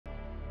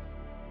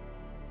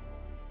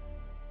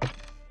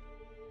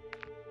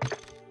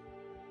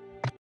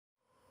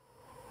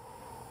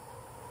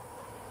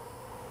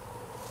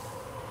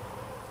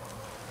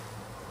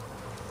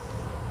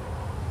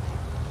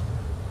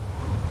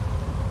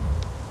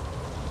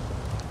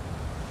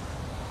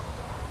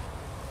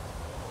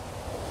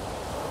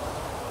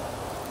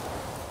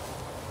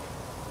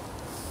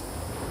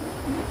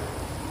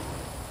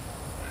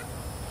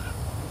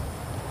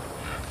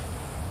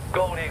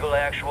Gold Eagle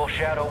actual.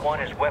 Shadow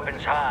 1 is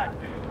weapons hot.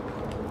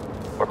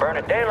 We're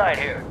burning daylight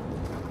here.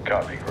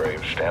 Copy,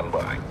 Graves. Stand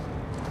by.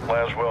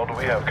 Laswell, do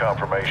we have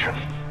confirmation?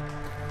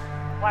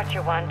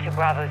 Watcher 1 to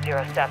Bravo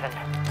 07.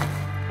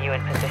 You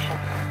in position?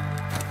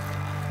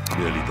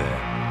 Nearly there.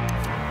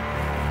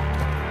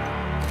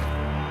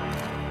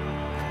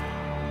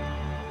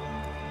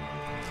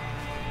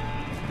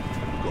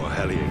 Got a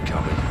heli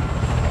incoming.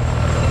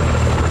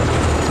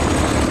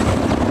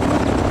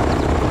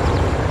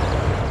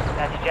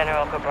 That's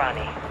General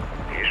Cabrani.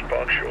 He's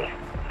punctual.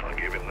 I'll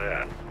give him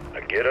that. Now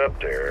get up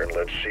there and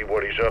let's see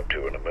what he's up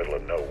to in the middle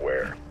of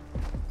nowhere.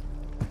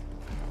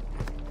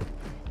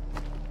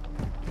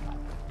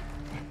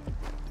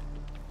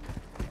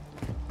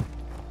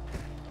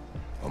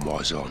 I'm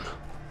eyes on.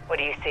 What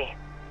do you see?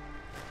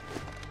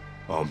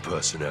 Armed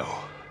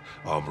personnel,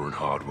 armor and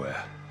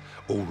hardware.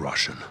 All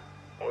Russian.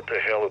 What the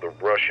hell are the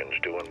Russians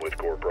doing with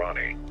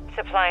Gorbrani?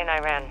 Supplying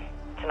Iran.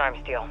 It's an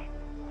arms deal.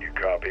 You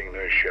copying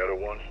this, Shadow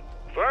 1?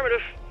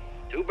 Affirmative.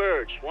 2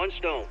 birds, 1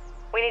 stone.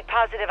 We need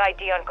positive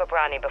ID on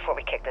Cabrani before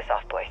we kick this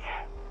off, boys.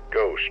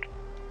 Ghost,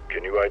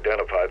 can you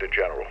identify the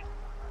general?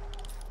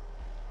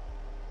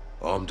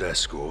 Armed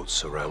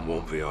escorts around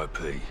one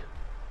VIP.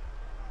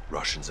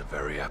 Russians are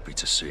very happy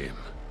to see him.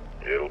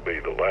 It'll be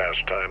the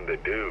last time they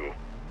do.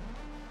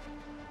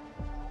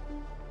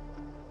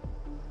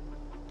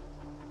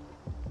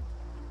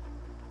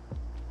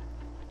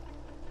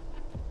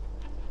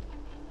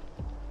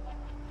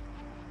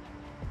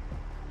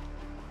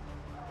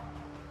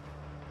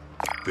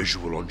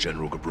 Visual on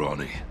General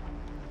Gabrani.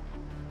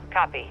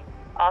 Copy.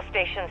 All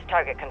stations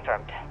target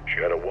confirmed.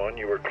 Shadow 1,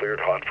 you are cleared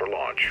hot for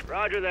launch.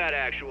 Roger that,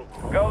 actual.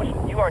 Ghost,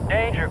 you are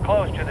danger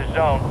close to the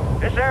zone.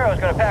 This arrow's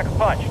gonna pack a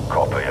punch.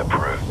 Copy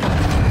approved.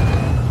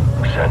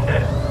 Send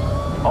it.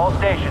 All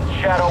stations,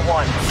 Shadow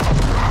 1.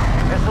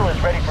 Missile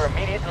is ready for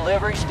immediate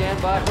delivery. Stand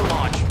by for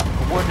launch.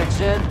 Coordinates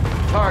in.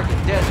 Target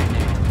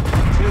designated.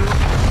 2,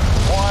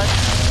 1.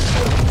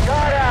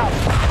 Got out!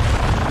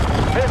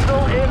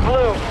 Missile in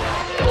blue.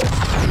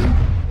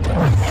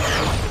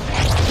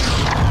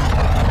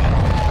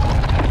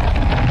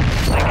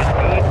 Link is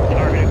good.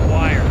 Target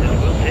acquired. This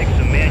will take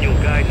some manual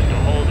guidance to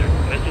hold her.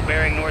 Missile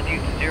bearing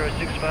northeast at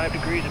 065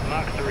 degrees at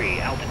Mach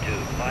 3.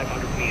 Altitude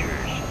 500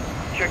 meters.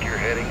 Check your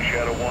heading,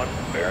 Shadow 1.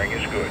 Bearing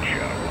is good,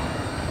 Shadow 1.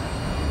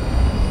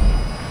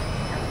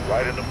 You're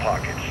right in the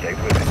pocket. Stay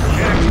with it.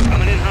 Check.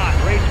 Coming in hot.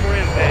 Race for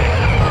impact.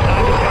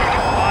 Time to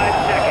target. 5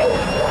 seconds.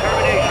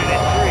 Termination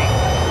in 3,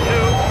 2,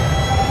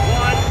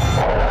 1.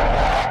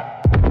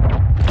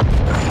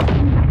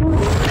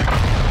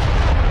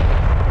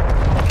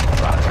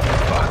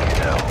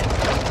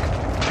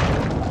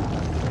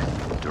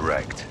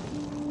 Direct.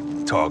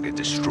 Target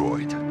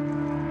destroyed.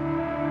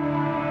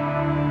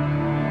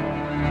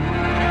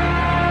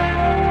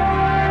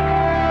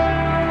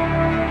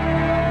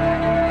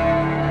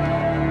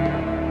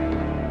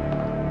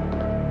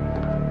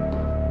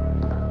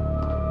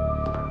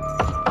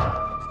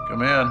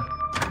 Come in.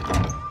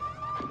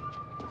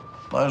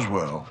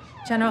 Laswell.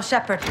 General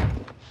Shepard.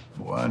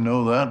 Oh, I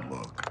know that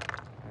look.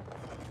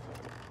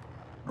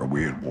 Are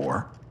we at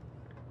war?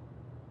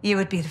 You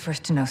would be the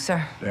first to know,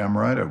 sir. Damn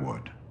right I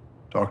would.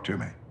 Talk to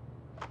me.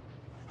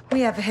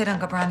 We have a hit on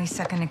Gabrani's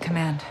second in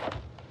command.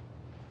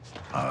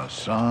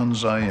 Hassan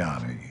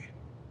Zayani,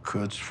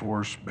 Quds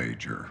Force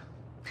Major.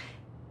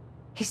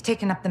 He's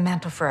taken up the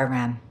mantle for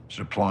Iran.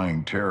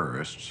 Supplying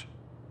terrorists.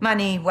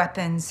 Money,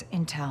 weapons,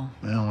 intel.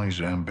 Well,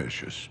 he's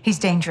ambitious. He's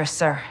dangerous,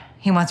 sir.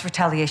 He wants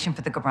retaliation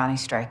for the Gabrani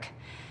strike.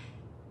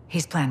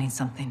 He's planning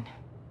something.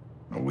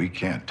 Well, we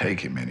can't take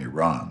him in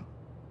Iran.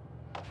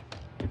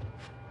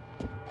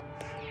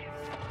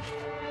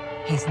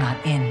 He's not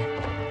in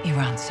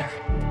Iran, sir.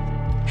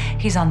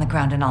 He's on the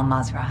ground in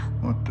Al-Mazrah.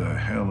 What the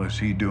hell is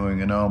he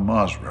doing in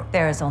Al-Mazrah?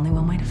 There is only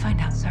one way to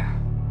find out, sir.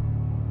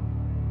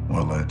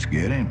 Well, let's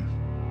get him.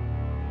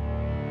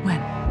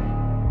 When?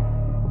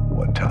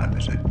 What time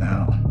is it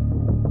now?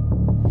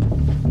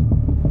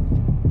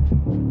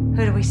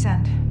 Who do we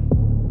send?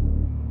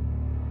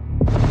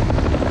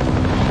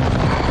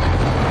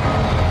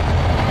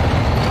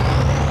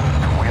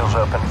 Wheels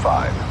up in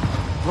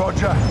 5.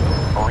 Roger.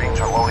 Marines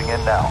are loading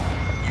in now.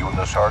 You and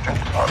the sergeant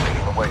are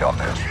leading the way on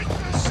this.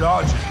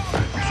 Sergeant.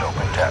 So,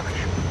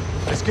 McTavish.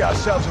 Let's get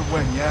ourselves a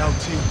win, yeah, old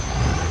team?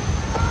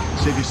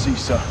 Save your seat,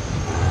 sir.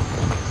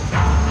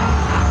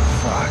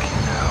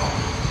 Fucking hell.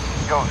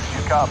 Ghost,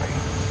 you copy?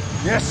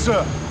 Yes,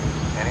 sir.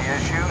 Any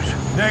issues?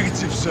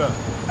 Negative, sir.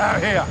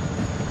 Out here.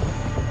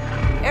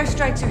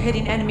 Airstrikes are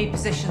hitting enemy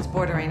positions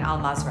bordering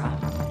Al-Mazrah.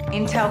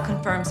 Intel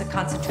confirms a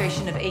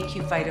concentration of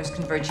AQ fighters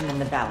converging in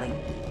the valley.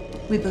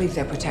 We believe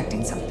they're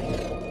protecting something.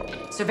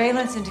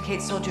 Surveillance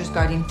indicates soldiers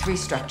guarding 3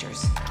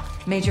 structures.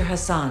 Major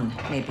Hassan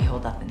may be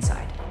holed up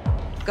inside.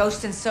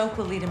 Ghost and Soap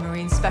will lead a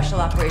Marine Special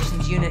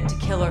Operations unit to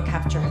kill or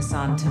capture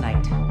Hassan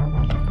tonight.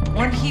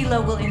 1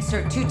 helo will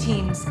insert 2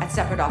 teams at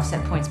separate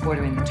offset points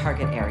bordering the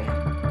target area.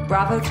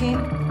 Bravo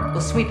team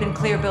will sweep and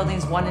clear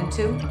buildings 1 and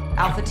 2.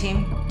 Alpha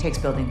team takes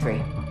building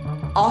 3.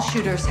 All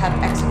shooters have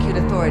execute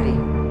authority,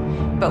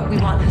 but we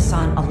want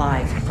Hassan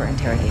alive for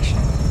interrogation.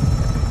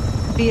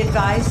 Be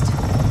advised,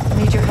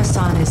 Major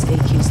Hassan is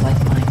AQ's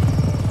lifeline.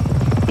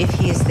 If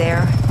he is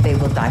there, they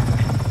will die for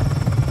him.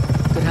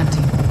 Good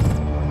hunting.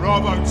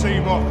 Bravo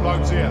team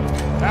offloads here.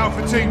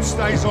 Alpha team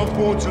stays on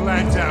board to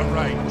land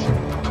downrange.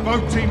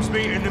 Both teams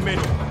meet in the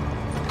middle.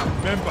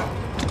 Remember,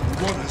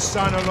 we want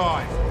Hassan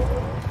alive.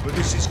 But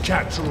this is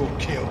capture or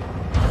kill.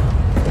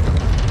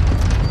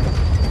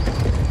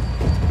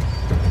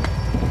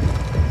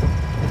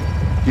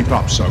 Keep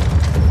up, Soap.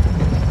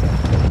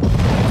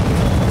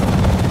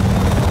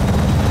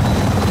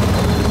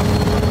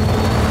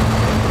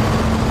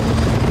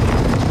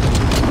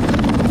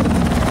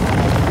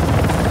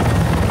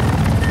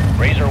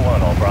 Razor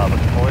 1, all Bravo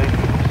deployed.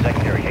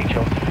 Secondary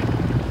HO.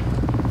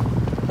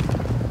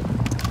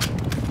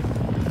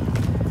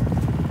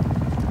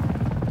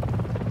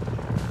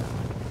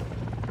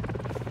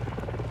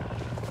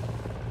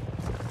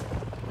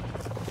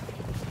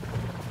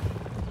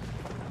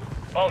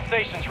 All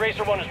stations,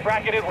 Racer 1 is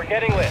bracketed, we're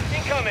getting lit.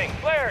 Incoming!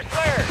 Flares!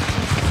 Flares!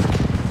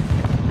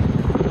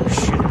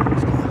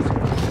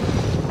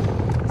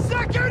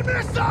 Second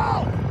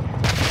missile!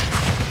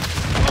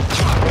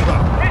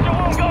 Racer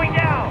 1 going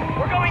down!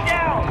 We're going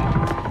down!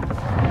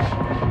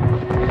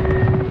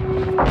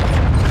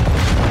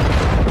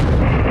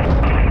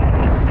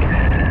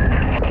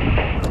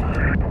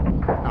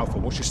 Alpha,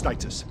 what's your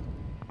status?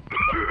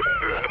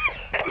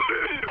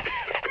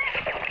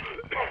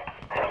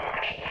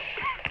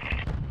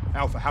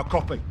 Alpha, how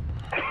copy?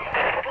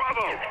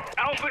 Bravo!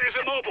 Alpha is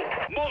immobile.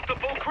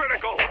 Multiple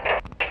critical.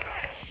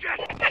 Shit!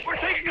 We're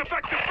taking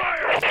effective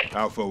fire!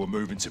 Alpha, we're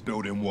moving to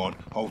building 1.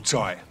 Hold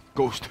tight.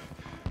 Ghost,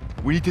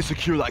 we need to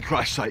secure that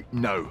crash site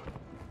now.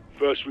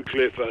 First we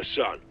clear for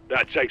Hassan.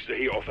 That takes the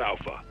heat off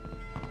Alpha.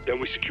 Then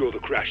we secure the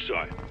crash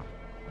site.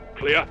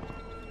 Clear?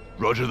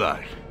 Roger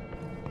that.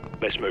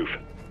 Let's move.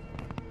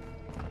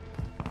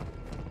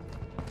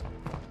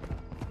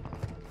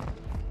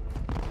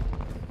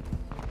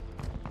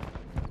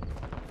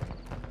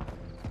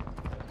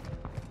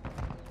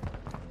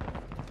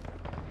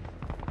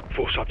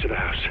 Force up to the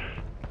house.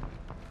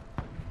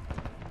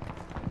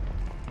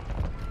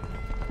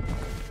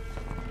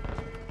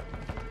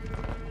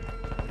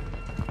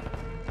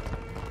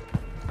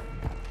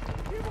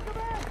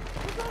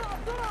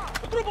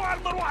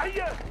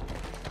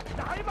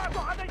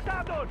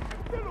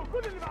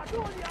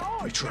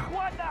 We trap.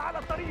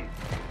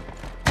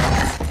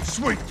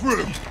 Sweep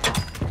through!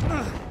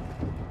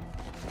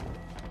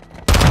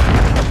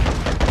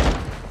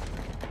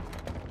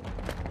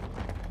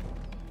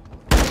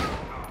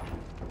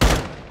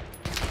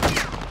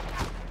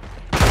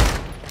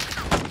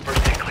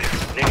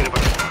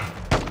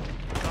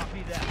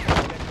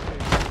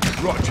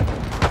 Roger.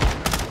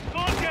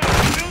 Long down,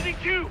 building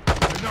 2!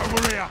 I know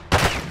we're here.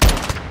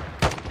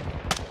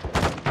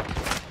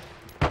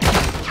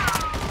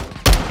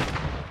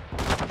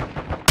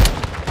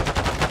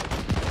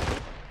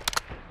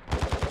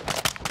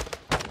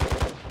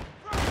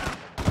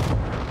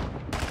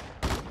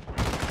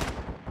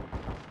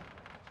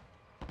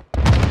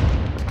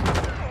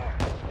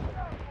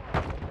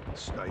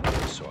 Stay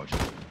there,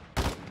 Sergeant.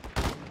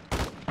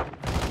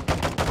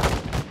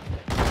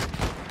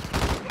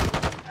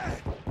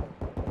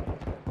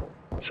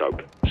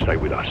 Soap, stay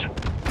with us.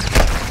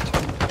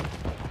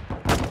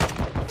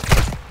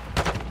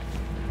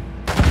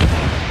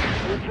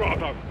 All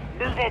Bravo,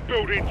 move on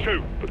building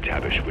 2.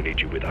 McTavish, we need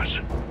you with us.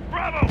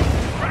 Bravo!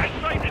 Crash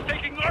site is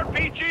taking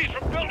RPGs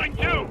from building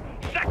 2!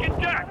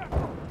 Second deck!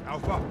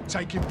 Alpha,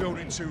 taking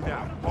building 2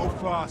 now. Hold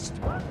fast.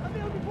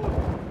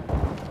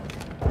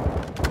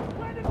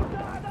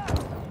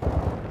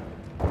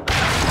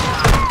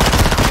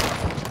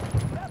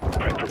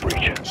 Prep for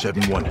breach.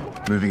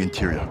 7-1, moving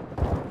interior.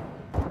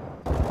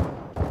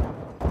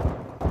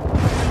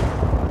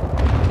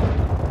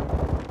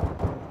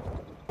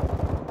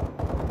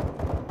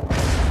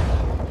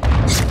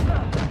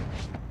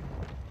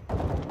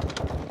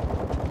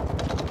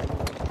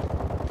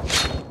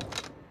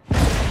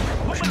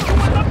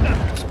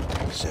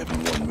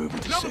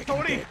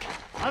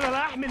 أنا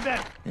لا أحمل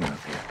ذلك.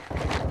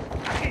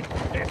 أخي،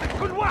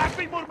 كل واحد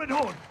بيمر من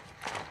هون.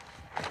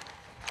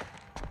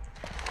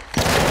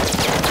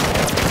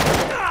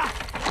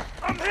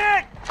 I'm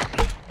hit!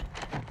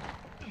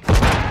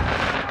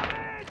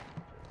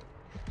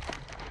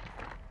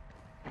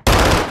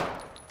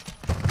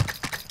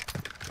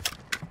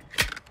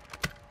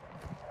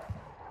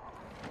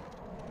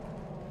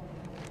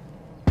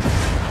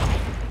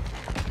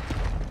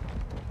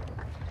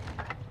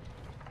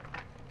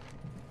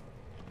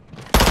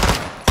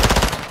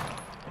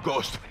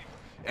 Ghost,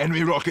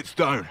 enemy rockets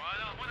down.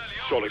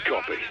 Solid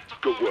copy.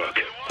 Good work.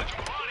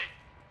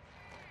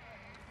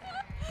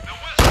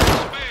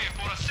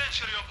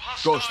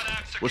 Ghost,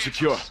 we're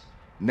secure.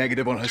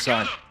 Negative on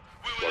Hassan.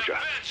 Roger.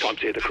 Time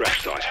to hit the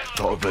crash site.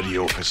 Got a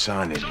video of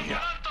Hassan in here.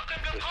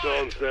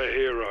 Hassan's their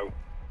hero.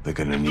 They're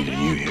gonna need a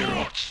new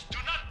hero.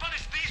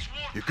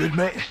 You good,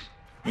 mate?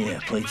 Yeah,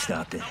 plate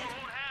stopped it.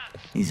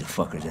 These are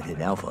fuckers that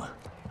hit Alpha.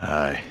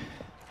 Aye.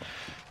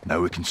 Now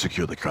we can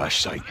secure the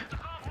crash site.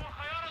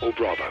 All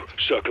Bravo,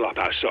 circle up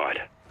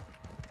outside.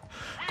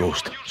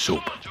 Ghost,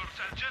 Soap.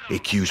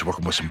 AQ's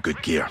working with some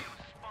good gear.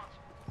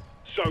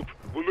 Soap,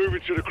 we're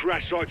moving to the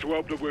crash site to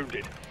help the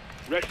wounded.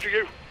 Rest of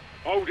you,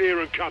 hold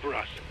here and cover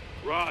us.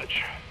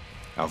 Raj.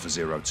 Alpha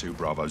 02,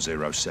 Bravo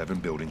 07,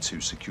 Building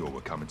 2 secure.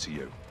 We're coming to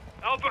you.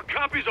 Alpha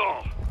copies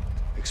all.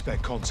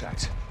 Expect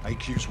contact.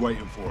 AQ's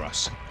waiting for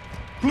us.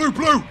 Blue,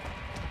 blue!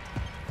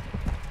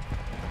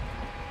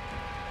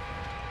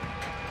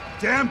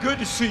 Damn good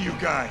to see you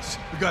guys.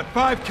 We got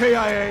 5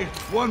 KIA,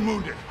 1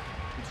 wounded.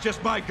 It's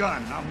just my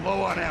gun, and I'm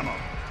low on ammo.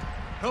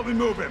 Help me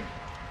move him.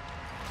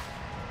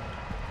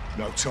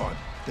 No time.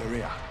 They're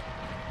here.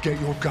 Get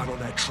your gun on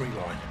that tree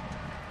line.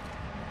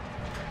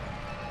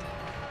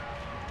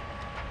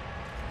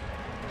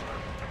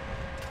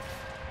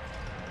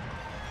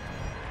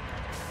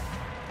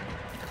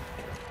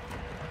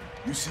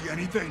 You see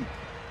anything?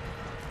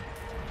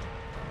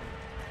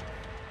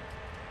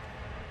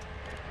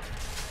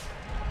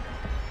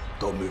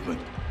 Got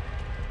movement.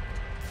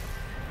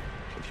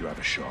 If you have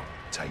a shot,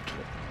 take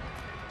it.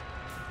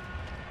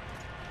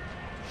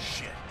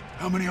 Shit.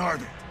 How many are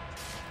there?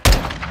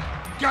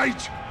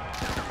 Gage!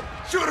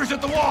 Shooters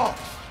at the wall!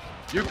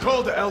 You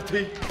called the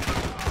LT?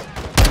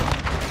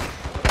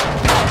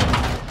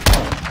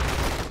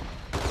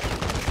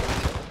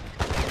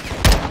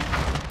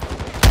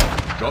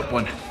 Got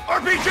one.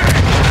 RPG!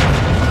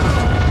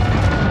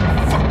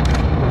 Fuck!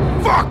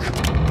 Fuck!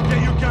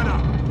 Get your gun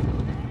up!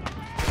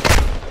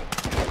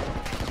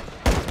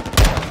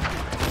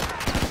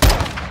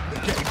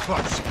 They're getting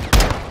close.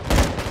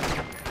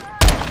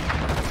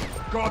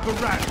 Guard the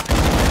rat.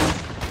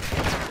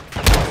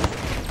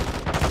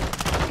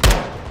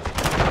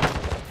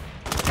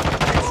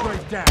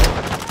 Straight down.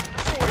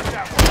 It's always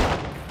that one.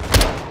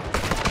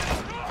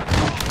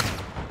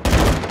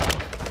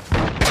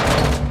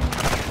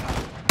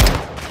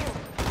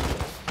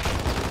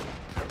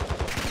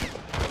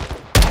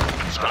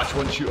 Scratch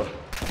one shooter.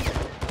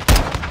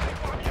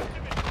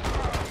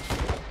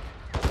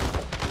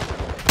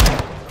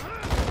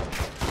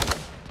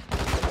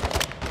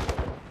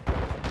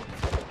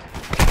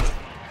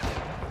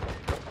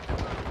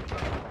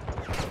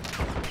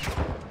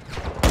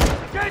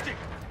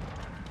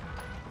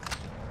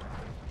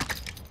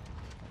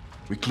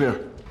 We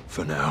clear?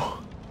 For now.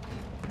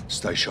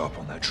 Stay sharp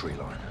on that tree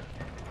line.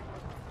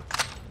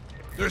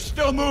 They're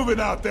still moving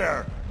out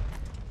there!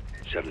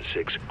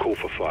 7-6, call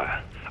for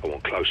fire. I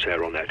want close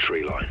air on that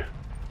tree line.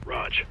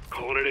 Raj,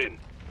 calling it in.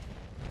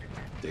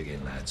 Dig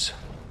in, lads.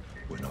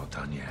 We're not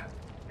done yet.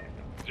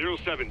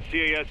 07,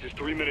 CAS is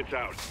 3 minutes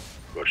out.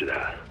 Roger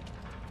that.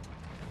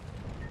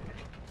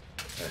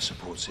 Air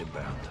support's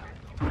inbound.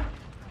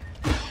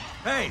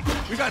 Hey,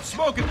 we got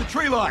smoke at the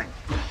tree line!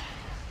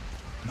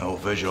 No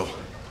visual.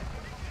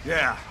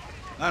 Yeah,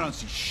 I don't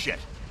see shit.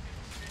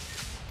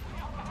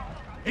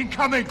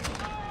 Incoming! Take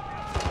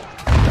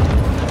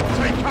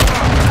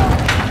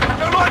cover!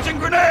 They're launching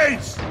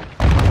grenades!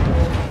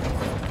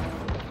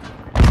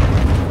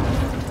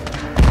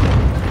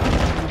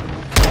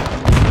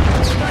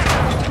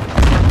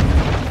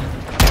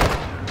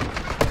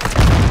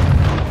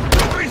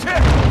 Nobody's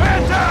hit!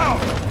 Man down!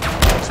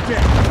 It's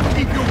dead.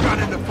 Keep your gun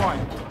in the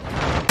fight.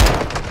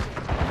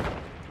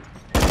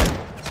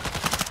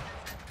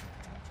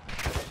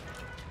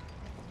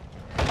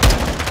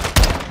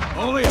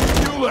 Only a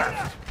few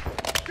left.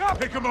 Go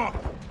pick them up.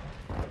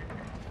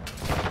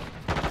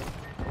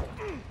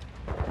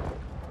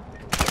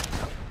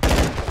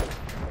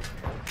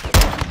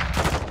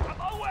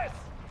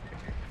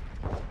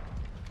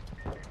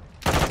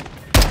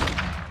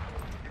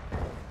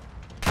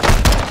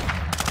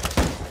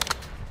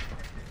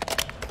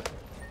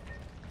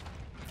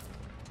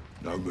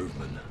 No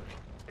movement.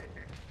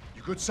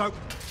 You good, Soap?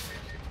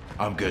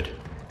 I'm good.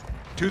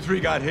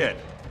 2-3 got hit.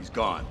 He's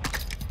gone.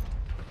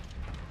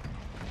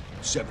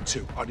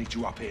 7-2, I need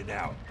you up here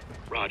now.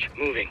 Raj,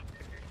 moving.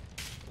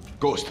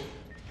 Ghost,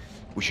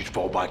 we should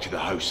fall back to the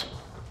house.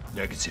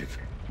 Negative.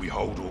 We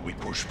hold or we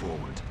push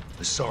forward.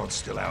 The Sard's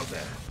still out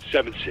there.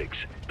 7-6,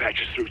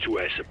 patch us through to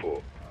air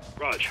support.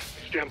 Raj,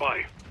 stand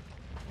by.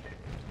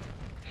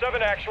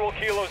 7 actual,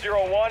 Kilo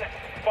 01.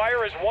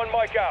 Fire is 1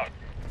 mic out.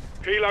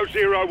 Kilo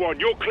 01,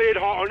 you're cleared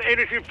hot on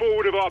anything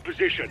forward of our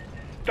position.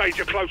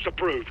 Danger close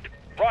approved.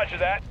 Roger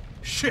that.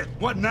 Shit,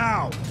 what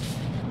now?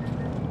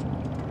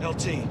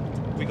 LT,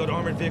 we got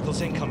armored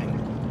vehicles incoming.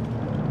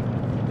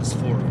 There's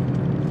 4.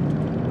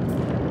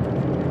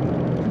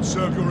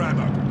 Conserve your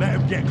ammo. Let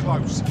them get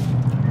close.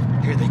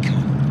 Here they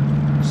come.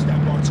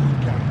 Stand by to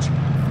engage.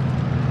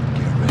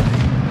 Get ready.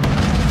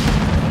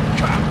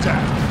 Calm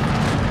down.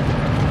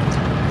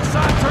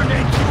 Assad turned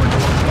AQ into a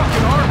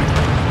fucking army.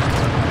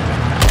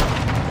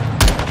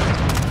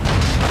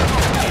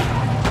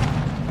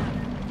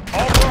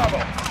 All Bravo.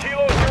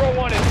 Kilo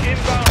 01 is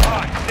inbound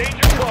high.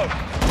 Danger close.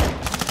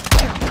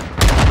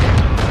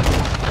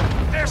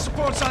 Air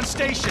support's on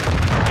station.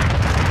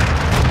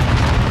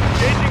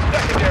 Engaging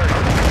secondary.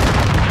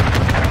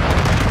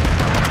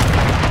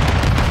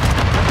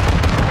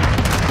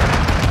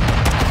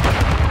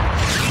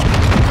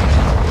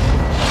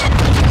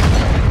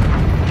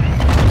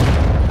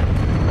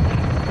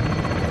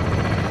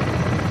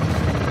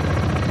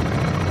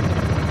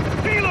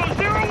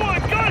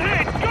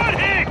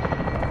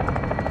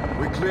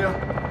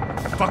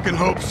 fucking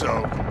hope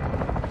so.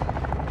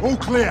 All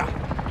clear.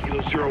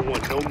 Kilo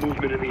 01, no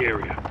movement in the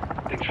area.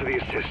 Thanks for the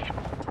assist.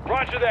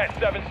 Roger that,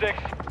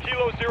 7-6.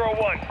 Kilo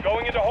 01,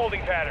 going into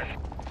holding pattern.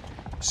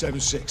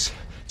 7-6.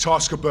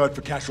 Task a bird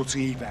for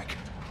casualty evac.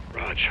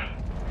 Raj.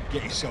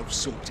 Get yourself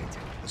sorted.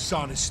 The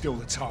sun is still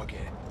the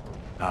target.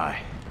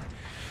 Aye.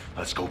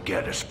 Let's go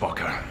get this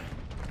fucker.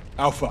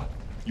 Alpha,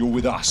 you're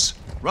with us.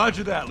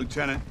 Roger that,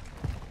 Lieutenant.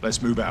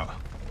 Let's move out.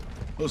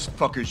 Those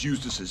fuckers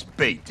used us as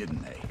bait,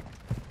 didn't they?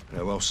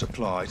 They're well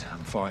supplied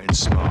and fighting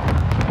smart.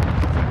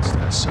 Thanks to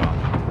their son.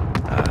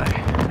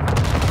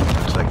 Aye.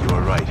 Looks like you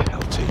were right,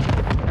 LT.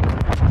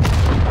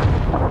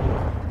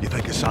 You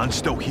think Hassan's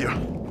still here?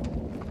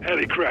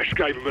 Heli crash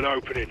gave them an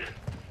opening.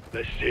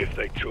 Let's see if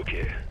they took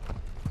it.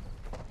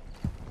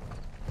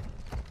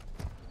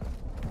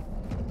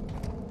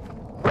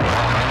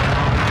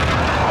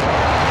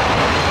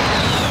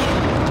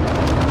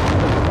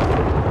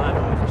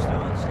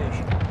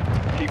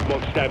 Keep them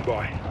on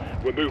standby.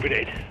 We're moving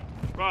in.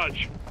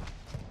 Raj.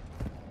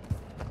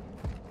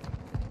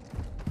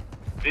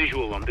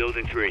 Visual on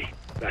building 3.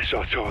 That's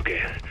our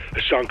target.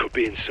 Hassan could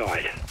be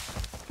inside.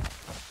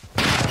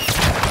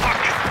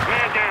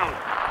 Man down!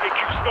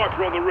 AQ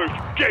sniper on the roof.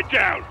 Get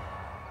down!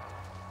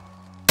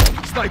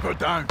 Sniper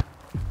down.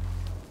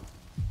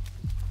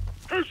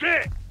 Who's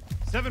hit?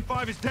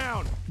 7-5 is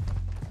down.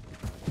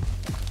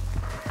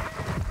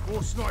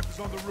 4 snipers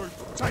on the roof.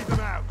 Take them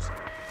out.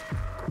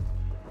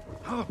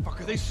 How the fuck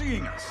are they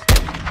seeing us?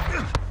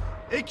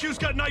 AQ's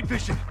got night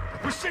vision.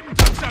 We're sitting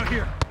ducks out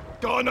here.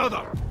 Got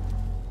another.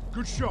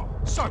 Good shot.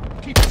 So,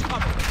 keep us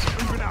covered.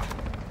 Moving out.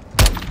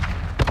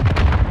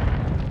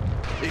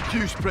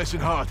 AQ's pressing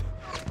hard.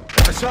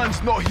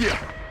 Hassan's not here.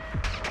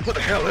 What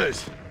the hell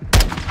is?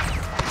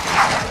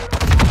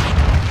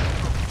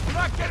 We're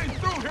not getting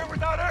through here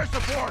without air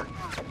support.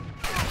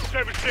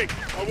 7-6,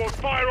 I want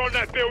fire on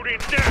that building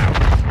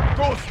now!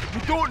 Ghost,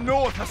 we don't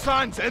know if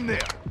Hassan's in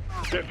there.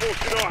 They're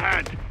forcing our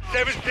hand.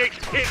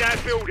 7-6, hit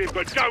that building,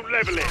 but don't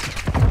level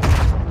it.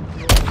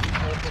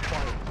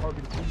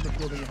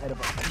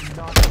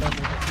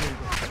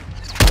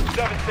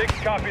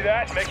 7-6, copy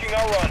that. Making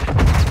our run.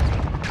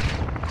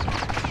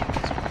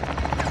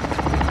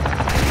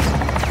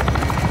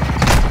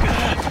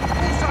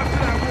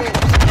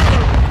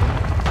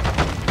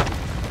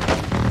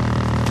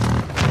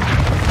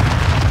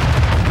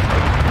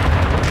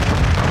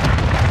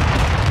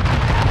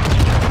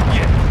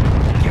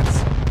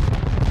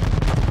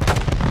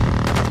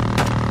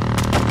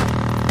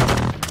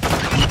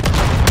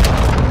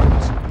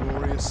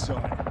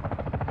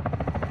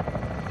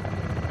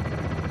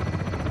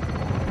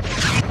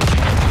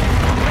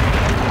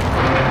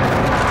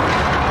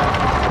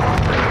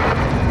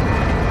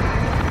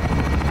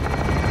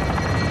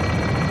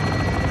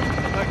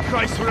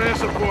 Christ for air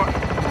support.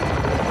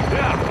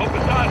 Yeah, hope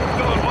Hassan's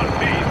still on one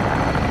piece.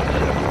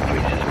 Several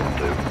pieces will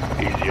do.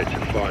 Easier to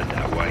find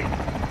that way.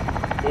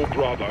 All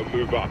Bravo,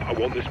 move up. I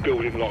want this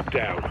building locked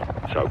down.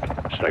 So,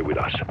 stay with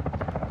us.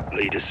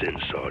 Lead us in,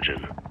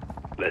 Sergeant.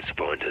 Let's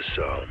find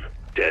Hassan,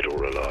 dead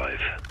or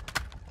alive.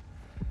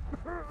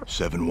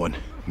 7-1,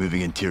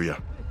 moving interior.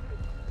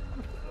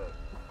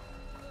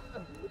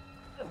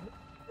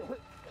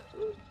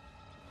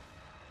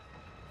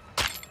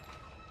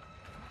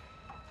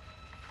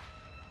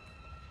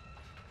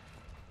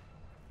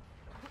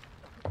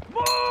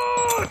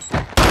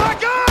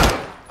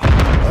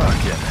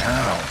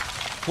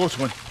 Close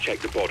one. Check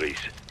the bodies.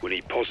 We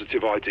need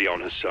positive ID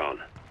on Hassan.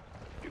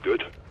 You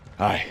good?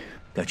 Aye.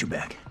 Got your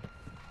back.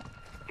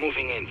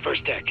 Moving in,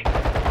 first deck.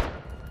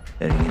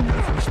 Heading into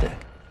the first deck.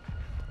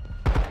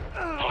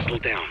 Hostile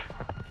down.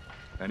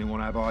 Anyone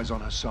have eyes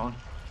on Hassan?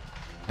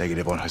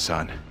 Negative on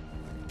Hassan.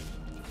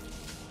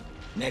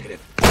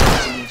 Negative.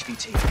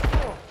 HVT.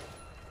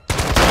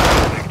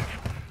 Negative.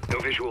 No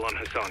visual on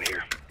Hassan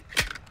here.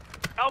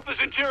 Alpha's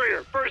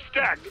interior, first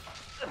deck.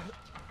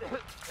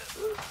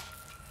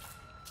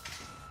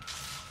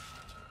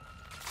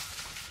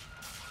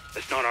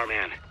 That's not our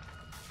man.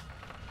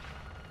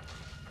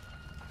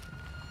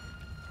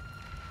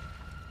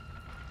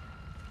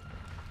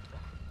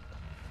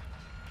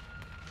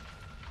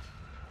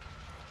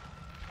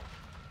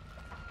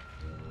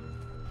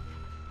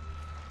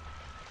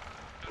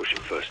 Pushing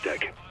first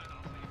deck.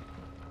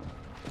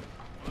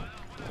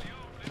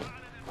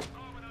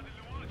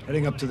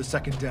 Heading up to the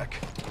second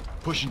deck.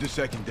 Pushing to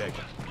second deck.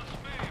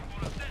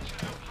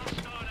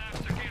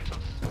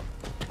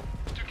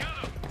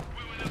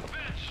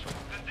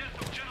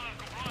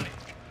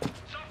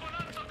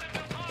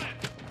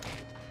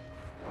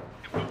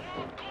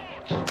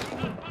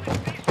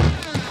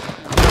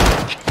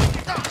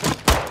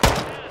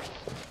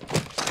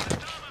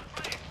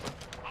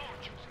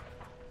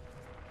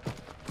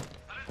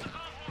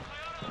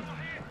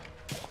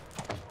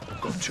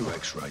 Got 2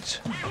 X-rays.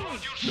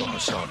 Not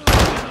Hassan.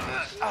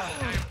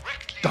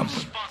 Dump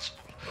him.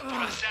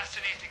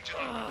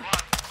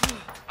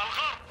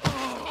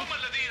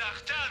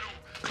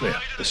 Clear.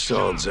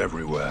 Hassan's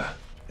everywhere.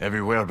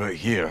 Everywhere but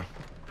here.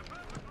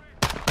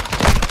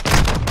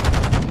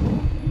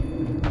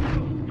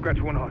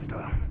 Scratch one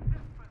hostile.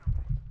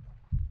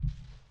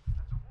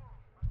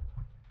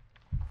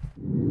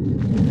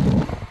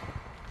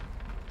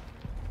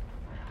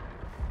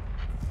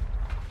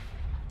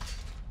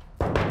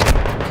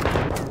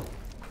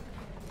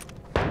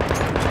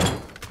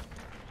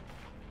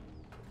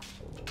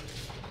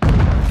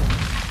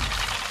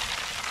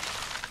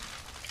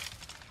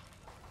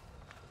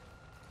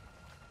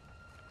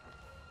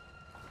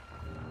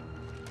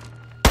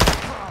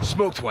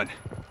 Smoked one.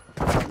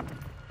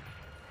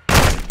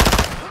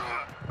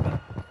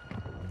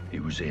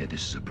 He was here.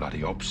 This is a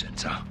bloody op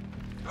center.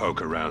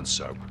 Poke around,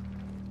 Soap.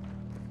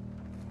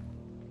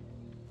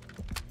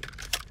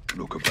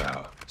 Look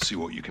about. See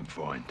what you can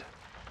find.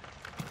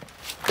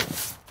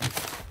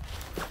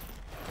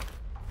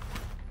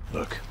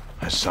 Look,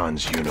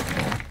 Hassan's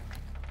uniform.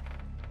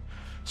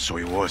 So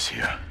he was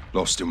here.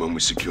 Lost him when we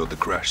secured the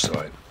crash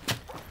site.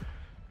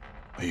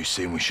 Are you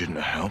saying we shouldn't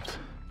have helped?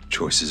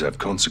 Choices have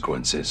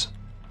consequences.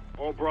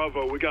 All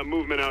Bravo, we got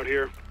movement out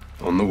here.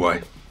 On the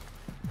way.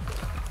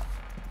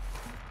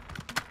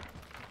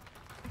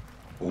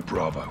 All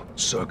Bravo,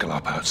 circle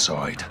up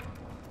outside.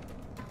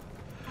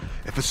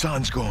 If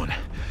Hassan's gone,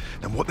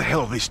 then what the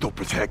hell are they still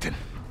protecting?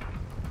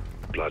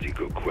 Bloody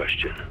good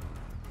question.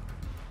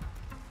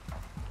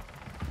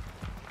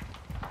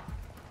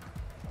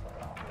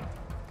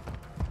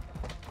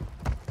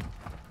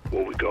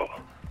 What we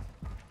got?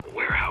 A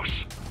warehouse.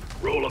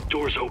 Roll-up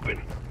doors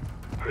open.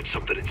 Heard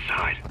something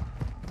inside.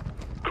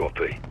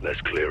 Copy.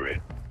 Let's clear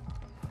it.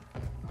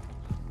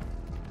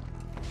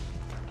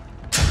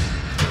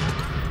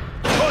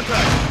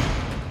 Contact!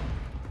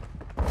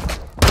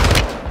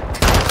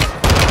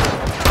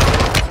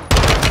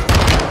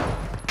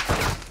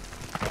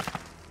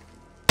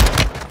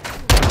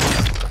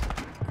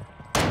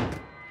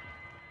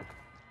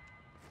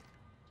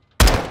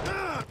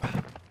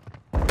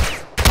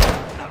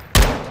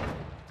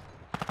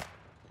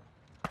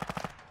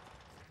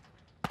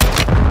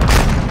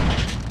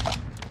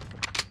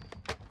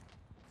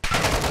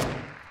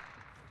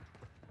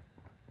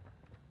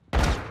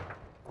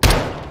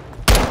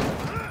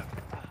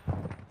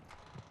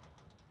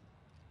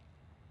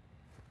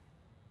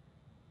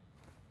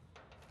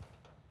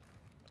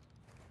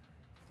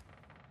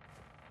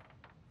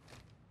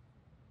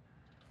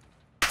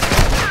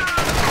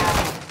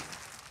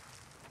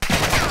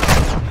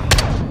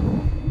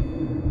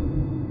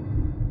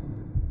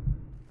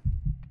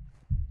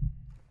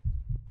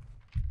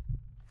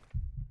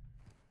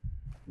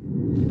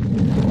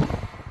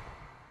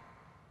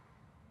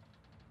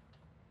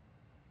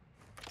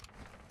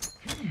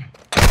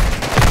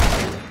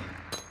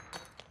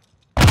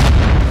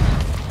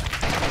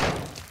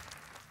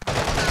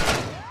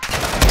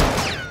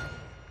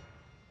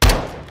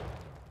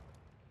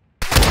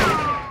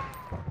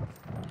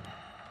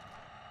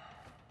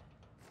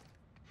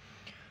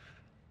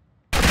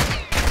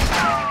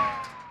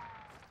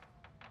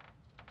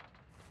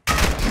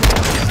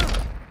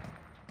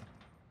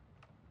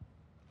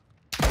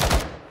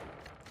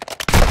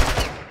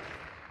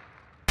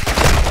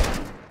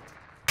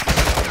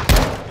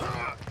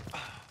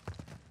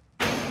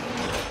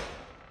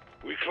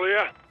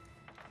 Clear?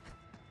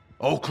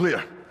 All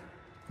clear.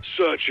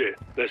 Search it.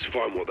 Let's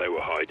find what they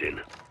were hiding.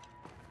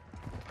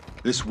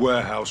 This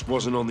warehouse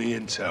wasn't on the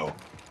intel.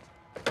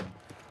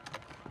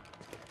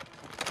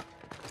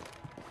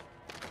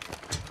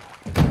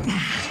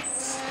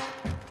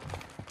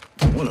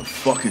 What the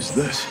fuck is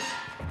this?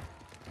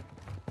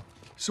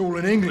 It's all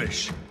in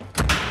English.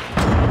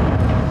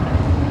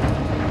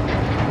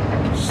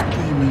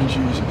 Steaming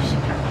Jesus.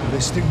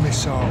 Ballistic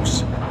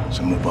missiles. It's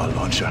a mobile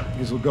launcher.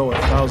 These will go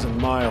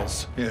 1,000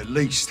 miles. Yeah, at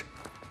least.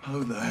 How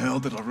the hell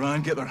did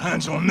Iran get their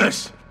hands on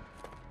this?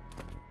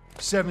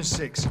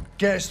 7-6.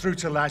 Get us through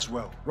to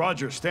Laswell.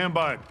 Roger, stand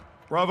by.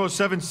 Bravo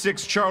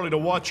 7-6 Charlie to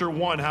Watcher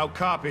 1. How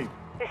copy?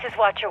 This is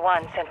Watcher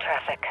 1, send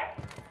traffic.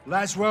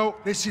 Laswell,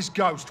 this is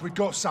Ghost. We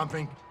got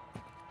something.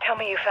 Tell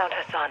me you found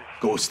Hassan.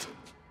 Ghost.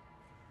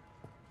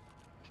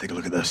 Take a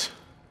look at this.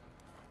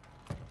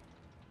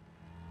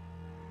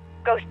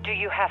 Ghost, do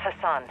you have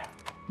Hassan?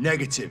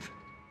 Negative.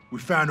 We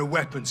found a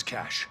weapons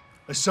cache.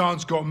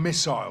 Hassan's got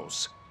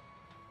missiles.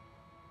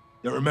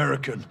 They're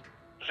American.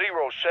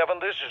 07,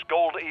 this is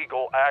Gold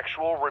Eagle.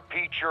 Actual,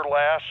 repeat your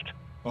last.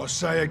 I'll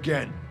say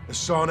again.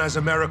 Hassan has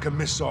American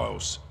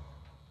missiles.